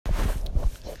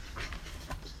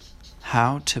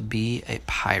How to Be a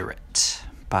Pirate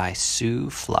by Sue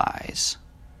Flies,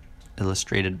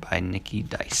 illustrated by Nikki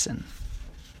Dyson.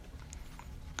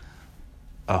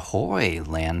 Ahoy,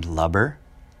 landlubber,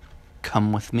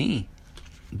 come with me,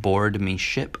 board me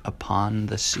ship upon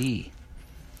the sea.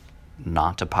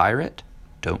 Not a pirate?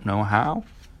 Don't know how?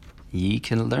 Ye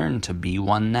can learn to be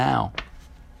one now.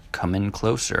 Come in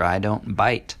closer, I don't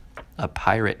bite, a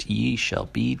pirate ye shall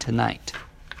be tonight.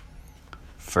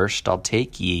 First I'll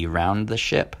take ye round the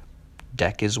ship.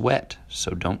 Deck is wet,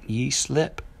 so don't ye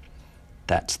slip.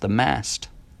 That's the mast,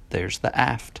 there's the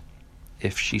aft.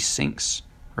 If she sinks,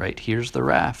 right here's the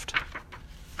raft.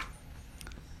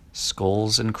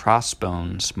 Skulls and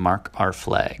crossbones mark our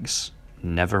flags.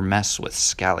 Never mess with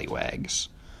scallywags.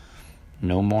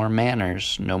 No more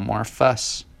manners, no more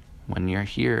fuss. When you're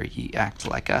here, ye act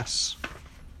like us.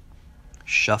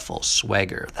 Shuffle,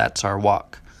 swagger, that's our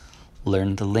walk.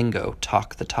 Learn the lingo,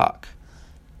 talk the talk.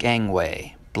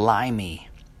 Gangway, blimey,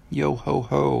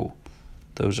 yo-ho-ho.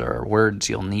 Those are words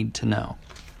you'll need to know.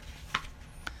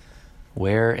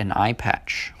 Wear an eye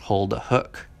patch, hold a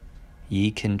hook. Ye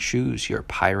can choose your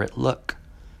pirate look.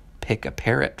 Pick a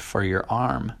parrot for your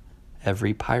arm.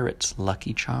 Every pirate's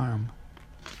lucky charm.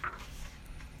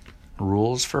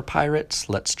 Rules for pirates?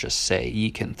 Let's just say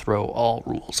ye can throw all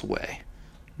rules away.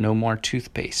 No more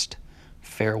toothpaste.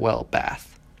 Farewell bath.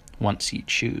 Once ye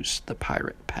choose the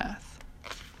pirate path.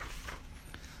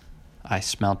 I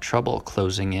smell trouble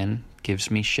closing in, gives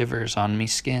me shivers on me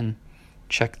skin.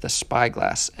 Check the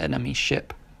spyglass, enemy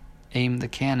ship. Aim the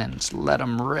cannons, let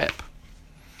 'em rip.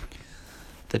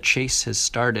 The chase has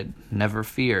started, never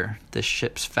fear. This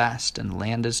ship's fast and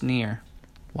land is near.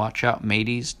 Watch out,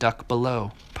 mateys, duck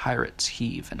below. Pirates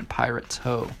heave and pirates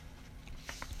ho.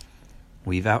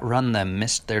 We've outrun them,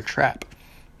 missed their trap.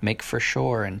 Make for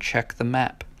shore and check the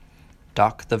map.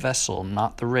 Dock the vessel,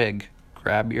 not the rig.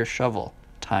 Grab your shovel,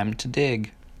 time to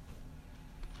dig.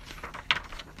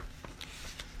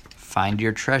 Find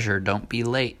your treasure, don't be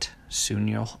late. Soon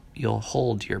you'll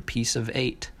hold your piece of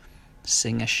 8.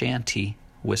 Sing a shanty,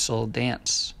 whistle,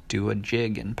 dance. Do a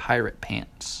jig in pirate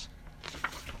pants.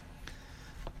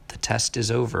 The test is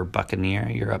over, buccaneer.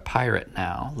 You're a pirate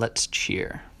now. Let's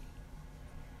cheer.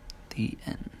 The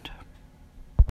end.